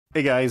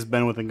Hey guys,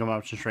 Ben with Income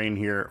Options Trading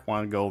here.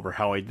 Want to go over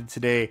how I did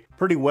today.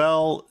 Pretty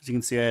well. As you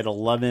can see, I had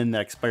 11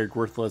 that expired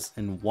worthless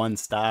in one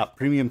stop.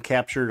 Premium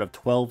captured of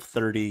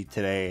 12:30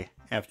 today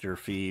after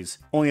fees.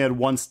 Only had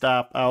one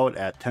stop out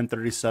at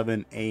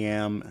 10:37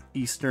 a.m.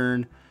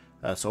 Eastern.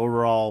 So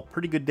overall,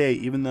 pretty good day,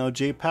 even though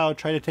Jay Powell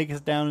tried to take us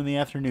down in the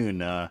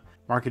afternoon.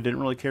 Market didn't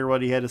really care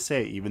what he had to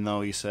say, even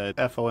though he said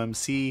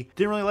FOMC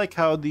didn't really like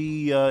how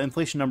the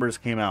inflation numbers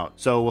came out.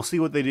 So we'll see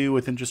what they do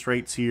with interest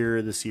rates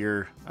here this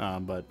year,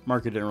 but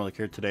market didn't really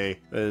care today.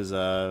 It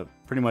was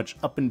pretty much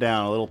up and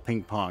down, a little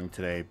ping pong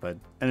today, but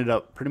ended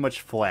up pretty much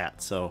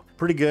flat. So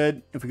pretty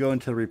good. If we go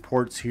into the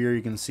reports here,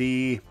 you can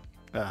see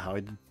how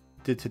I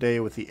did today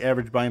with the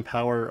average buying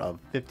power of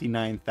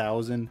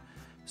 59,000.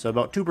 So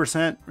about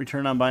 2%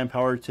 return on buying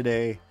power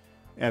today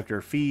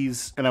after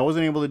fees. And I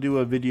wasn't able to do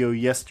a video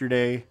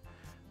yesterday,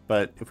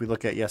 but if we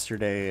look at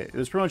yesterday, it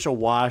was pretty much a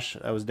wash.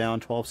 I was down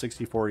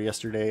 1264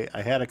 yesterday.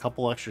 I had a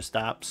couple extra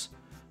stops,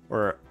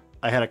 or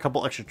I had a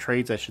couple extra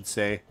trades, I should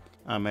say.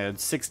 I had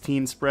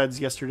 16 spreads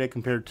yesterday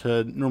compared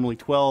to normally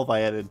 12.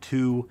 I added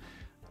 2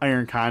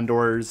 iron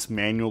condors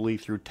manually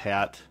through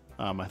TAT.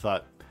 I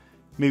thought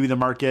maybe the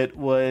market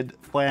would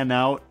flatten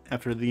out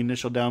after the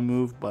initial down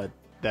move, but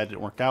that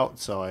didn't work out.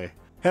 So I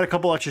had a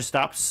couple extra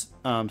stops.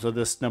 So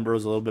this number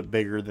was a little bit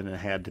bigger than it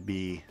had to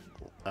be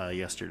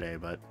yesterday.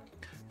 But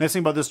nice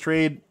thing about this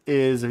trade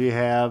is if you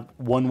have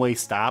one-way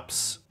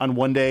stops on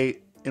one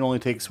day, it only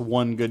takes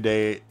one good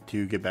day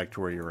to get back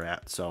to where you were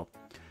at. So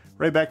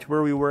right back to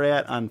where we were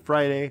at on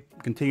Friday.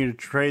 Continue to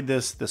trade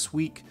this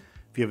week.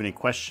 If you have any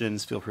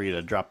questions, feel free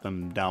to drop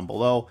them down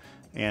below.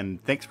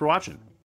 And thanks for watching.